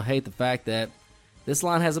I also hate the fact that this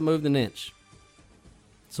line hasn't moved an inch.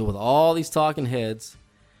 So with all these talking heads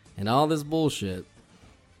and all this bullshit,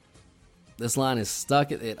 this line is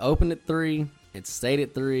stuck. It opened at 3. It stayed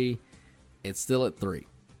at 3. It's still at 3.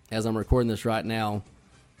 As I'm recording this right now,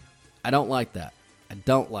 I don't like that.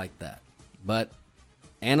 But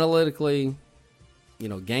analytically,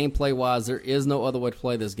 gameplay-wise, there is no other way to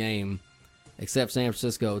play this game except San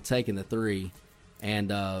Francisco taking the 3.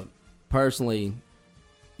 And personally,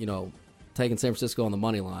 taking San Francisco on the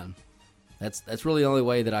money line. That's really the only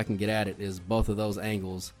way that I can get at it is both of those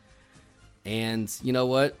angles. And you know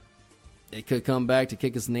what? It could come back to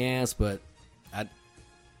kick us in the ass, but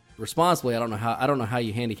responsibly, I don't know how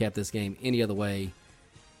you handicap this game any other way,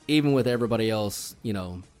 even with everybody else,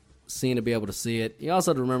 seeing to be able to see it. You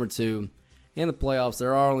also have to remember too, in the playoffs,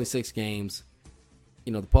 there are only 6 games.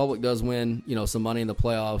 The public does win, some money in the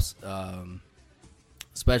playoffs,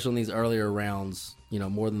 especially in these earlier rounds,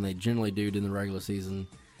 more than they generally do during the regular season.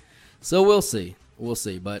 So we'll see.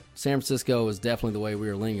 But San Francisco is definitely the way we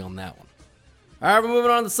are leaning on that one. All right, we're moving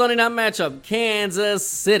on to the Sunday night matchup. Kansas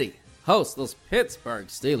City hosts those Pittsburgh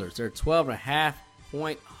Steelers. They're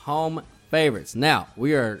 12.5-point home favorites. Now,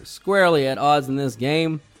 we are squarely at odds in this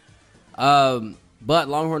game. But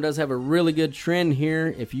Longhorn does have a really good trend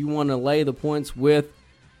here. If you want to lay the points with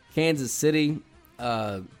Kansas City,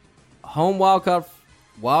 home wild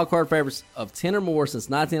card favorites of 10 or more since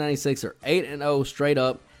 1996 are 8-0 straight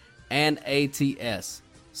up and ATS.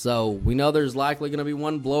 So we know there's likely going to be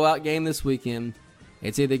one blowout game this weekend.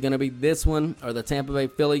 It's either going to be this one or the Tampa Bay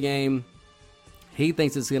Philly game. He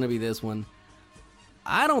thinks it's going to be this one.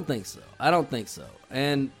 I don't think so.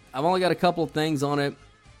 And I've only got a couple of things on it.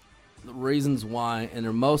 The reasons why, and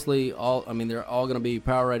they're mostly all, they're all going to be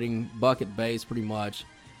power rating bucket based pretty much.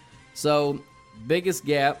 So, biggest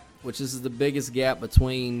gap, which this is the biggest gap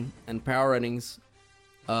between and power ratings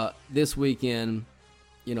this weekend,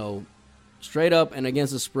 straight up and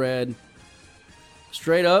against the spread.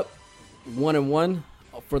 Straight up, 1-1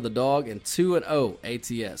 for the dog and 2-0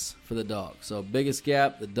 ATS for the dog. So, biggest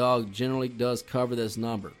gap, the dog generally does cover this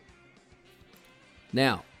number.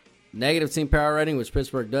 Now, negative team power rating, which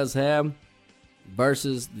Pittsburgh does have,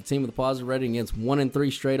 versus the team with a positive rating against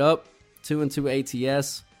 1-3 straight up, 2-2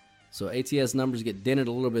 ATS. So ATS numbers get dented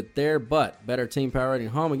a little bit there, but better team power rating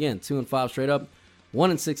home again, 2-5 straight up,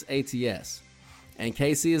 1-6 ATS. And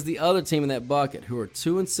KC is the other team in that bucket, who are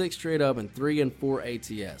 2-6 straight up and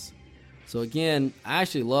 3-4 ATS. So again, I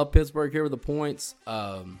actually love Pittsburgh here with the points.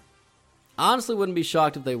 Honestly, wouldn't be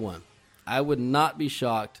shocked if they won. I would not be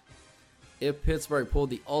shocked if Pittsburgh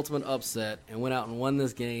pulled the ultimate upset and went out and won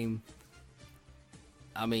this game.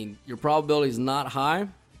 Your probability is not high.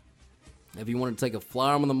 If you wanted to take a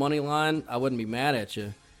flyer on the money line, I wouldn't be mad at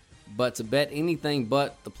you. But to bet anything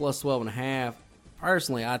but the plus 12.5,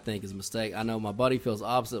 personally, I think is a mistake. I know my buddy feels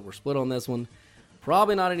opposite. We're split on this one.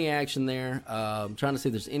 Probably not any action there. I'm trying to see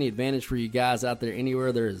if there's any advantage for you guys out there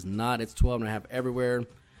anywhere. There is not. It's 12.5 everywhere.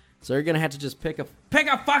 So you're going to have to just pick a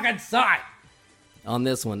fucking side on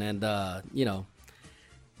this one. And, who are you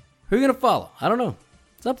going to follow? I don't know.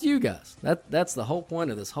 It's up to you guys. That's the whole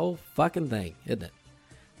point of this whole fucking thing, isn't it?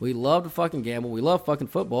 We love to fucking gamble. We love fucking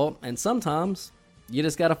football. And sometimes you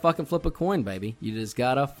just got to fucking flip a coin, baby. You just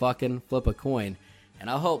got to fucking flip a coin. And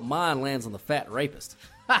I hope mine lands on the fat rapist.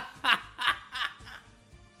 All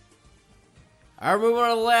right, moving on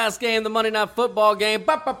to the last game, the Monday Night Football game.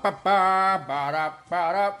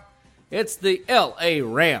 It's the LA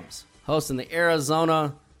Rams hosting the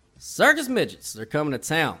Arizona Circus Midgets. They're coming to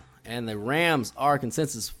town, and the Rams are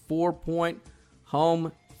consensus 4-point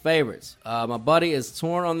home favorites. My buddy is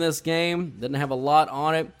torn on this game. Didn't have a lot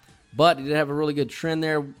on it, but he did have a really good trend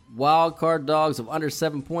there. Wild card dogs of under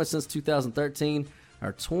 7 points since 2013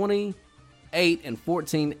 are 28-14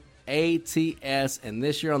 ATS, and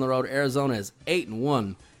this year on the road, Arizona is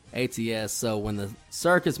 8-1 ATS. So when the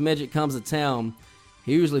Circus Midget comes to town,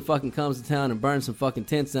 he usually fucking comes to town and burns some fucking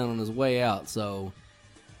tents down on his way out. So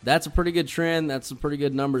that's a pretty good trend. That's some pretty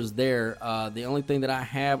good numbers there. The only thing that I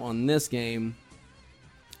have on this game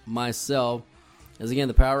myself is, again,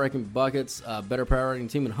 the power ranking buckets. Better power ranking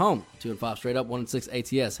team at home, 2-5 straight up,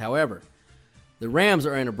 1-6 ATS. However, The Rams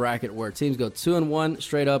are in a bracket where teams go 2-1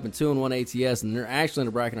 straight up and 2-1 ATS, and they're actually in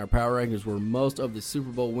a bracket in our power rankings where most of the Super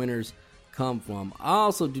Bowl winners come from. I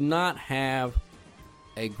also do not have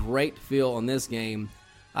a great feel on this game.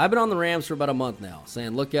 I've been on the Rams for about a month now,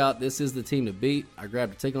 saying, look out, this is the team to beat. I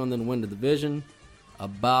grabbed a ticket on them to win the division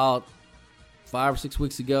about 5 or 6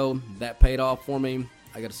 weeks ago. That paid off for me.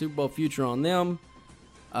 I got a Super Bowl future on them.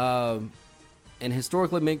 And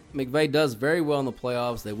historically, McVay does very well in the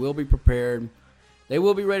playoffs. They will be prepared. They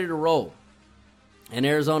will be ready to roll. And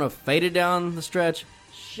Arizona faded down the stretch.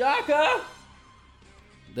 Shaka!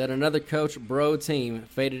 That another Coach Bro team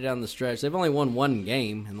faded down the stretch. They've only won one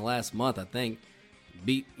game in the last month, I think.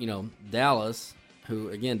 Beat, Dallas, who,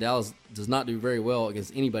 again, Dallas does not do very well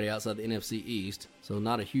against anybody outside the NFC East. So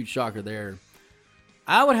not a huge shocker there.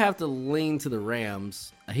 I would have to lean to the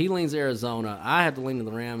Rams. He leans Arizona. I have to lean to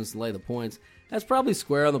the Rams and lay the points. That's probably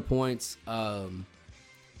square on the points.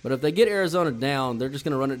 But if they get Arizona down, they're just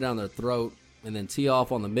going to run it down their throat and then tee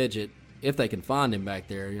off on the midget if they can find him back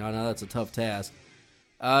there. I know that's a tough task.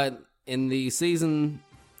 In the season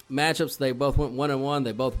matchups, they both went 1-1.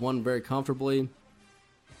 They both won very comfortably.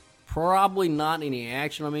 Probably not any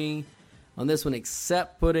action on me on this one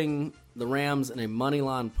except putting the Rams in a money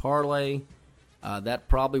line parlay. That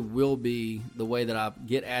probably will be the way that I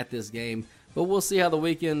get at this game. But we'll see how the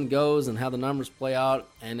weekend goes and how the numbers play out.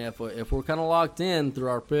 And if we're kind of locked in through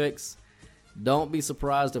our picks, don't be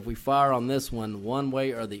surprised if we fire on this one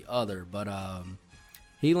way or the other. But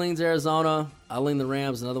he leans Arizona. I lean the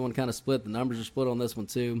Rams. Another one kind of split. The numbers are split on this one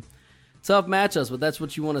too. Tough matchups, but that's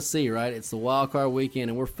what you want to see, right? It's the wild card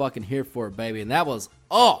weekend, and we're fucking here for it, baby. And that was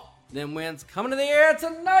all them wins coming to the air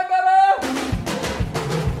tonight, baby!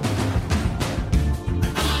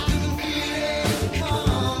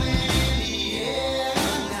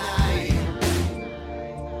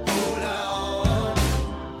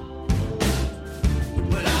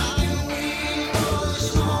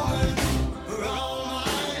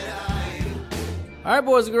 All right,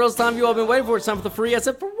 boys and girls, time you all been waiting for. It's time for the free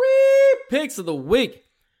picks of the week.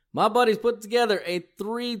 My buddies put together a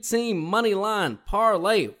 3-team money line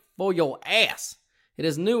parlay for your ass. It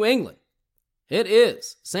is New England, it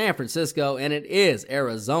is San Francisco, and it is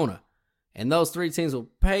Arizona. And those 3 teams will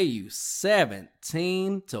pay you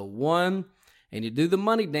 17-1. And you do the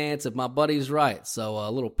money dance if my buddy's right. So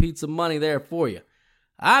a little pizza money there for you.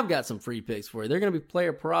 I've got some free picks for you. They're going to be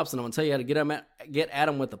player props, and I'm going to tell you how to get at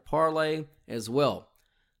them with the parlay as well.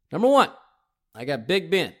 Number 1, I got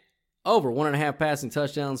Big Ben, over 1.5 passing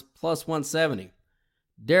touchdowns, plus 170.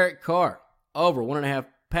 Derek Carr, over 1.5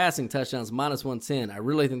 passing touchdowns, minus 110. I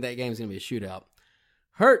really think that game's going to be a shootout.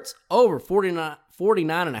 Hurts, over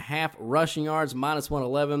 49.5 rushing yards, minus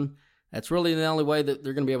 111. That's really the only way that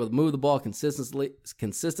they're going to be able to move the ball consistently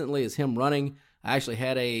is him running. I actually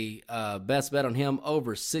had a best bet on him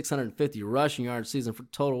over 650 rushing yards season for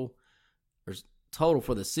total for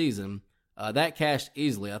the season. That cashed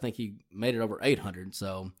easily. I think he made it over 800,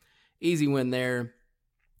 so easy win there.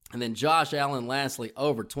 And then Josh Allen, lastly,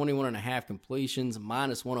 over 21.5 completions,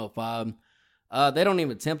 minus 105. They don't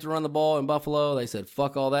even attempt to run the ball in Buffalo. They said,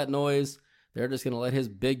 fuck all that noise. They're just going to let his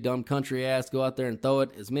big, dumb country ass go out there and throw it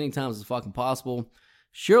as many times as fucking possible.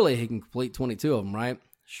 Surely he can complete 22 of them, right?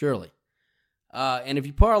 Surely. And if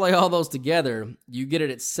you parlay all those together, you get it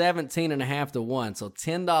at 17.5-1. So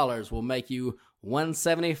 $10 will make you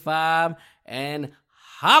 $175 and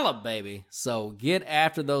holla, baby. So get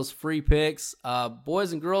after those free picks.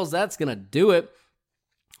 Boys and girls, that's going to do it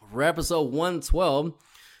for episode 112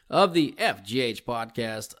 of the FGH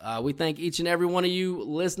Podcast. We thank each and every one of you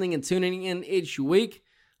listening and tuning in each week.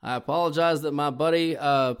 I apologize that my buddy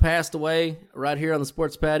passed away right here on the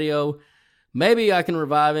sports patio. Maybe I can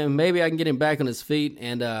revive him. Maybe I can get him back on his feet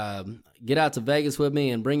and get out to Vegas with me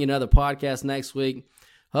and bring you another podcast next week.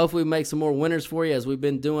 Hopefully we make some more winners for you as we've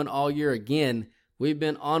been doing all year again. We've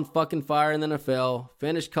been on fucking fire in the NFL.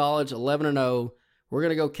 Finished college 11-0. We're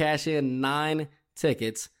going to go cash in 9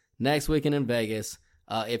 tickets next weekend in Vegas.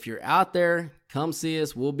 If you're out there, come see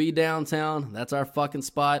us. We'll be downtown. That's our fucking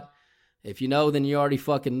spot. If you know, then you already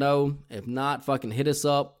fucking know. If not, fucking hit us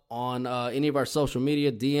up on any of our social media.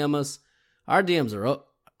 DM us. Our DMs are open.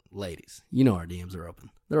 Ladies, you know our DMs are open.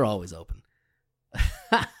 They're always open.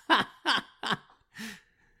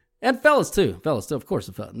 And fellas, too. Of course.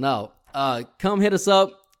 No. Come hit us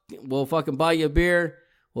up. We'll fucking buy you a beer.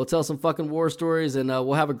 We'll tell some fucking war stories, and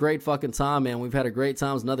we'll have a great fucking time, man. We've had a great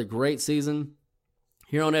time. It's another great season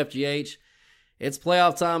here on FGH. It's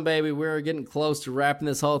playoff time, baby. We're getting close to wrapping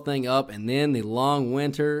this whole thing up, and then the long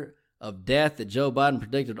winter of death that Joe Biden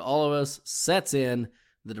predicted to all of us sets in.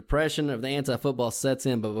 The depression of the anti-football sets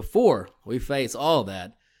in. But before we face all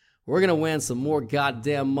that, we're going to win some more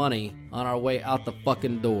goddamn money on our way out the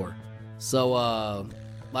fucking door. So,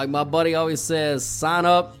 like my buddy always says, sign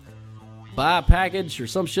up, buy a package or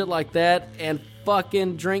some shit like that, and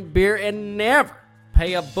fucking drink beer and never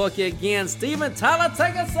pay a bookie again. Steven Tyler,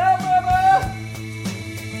 take us out, brother!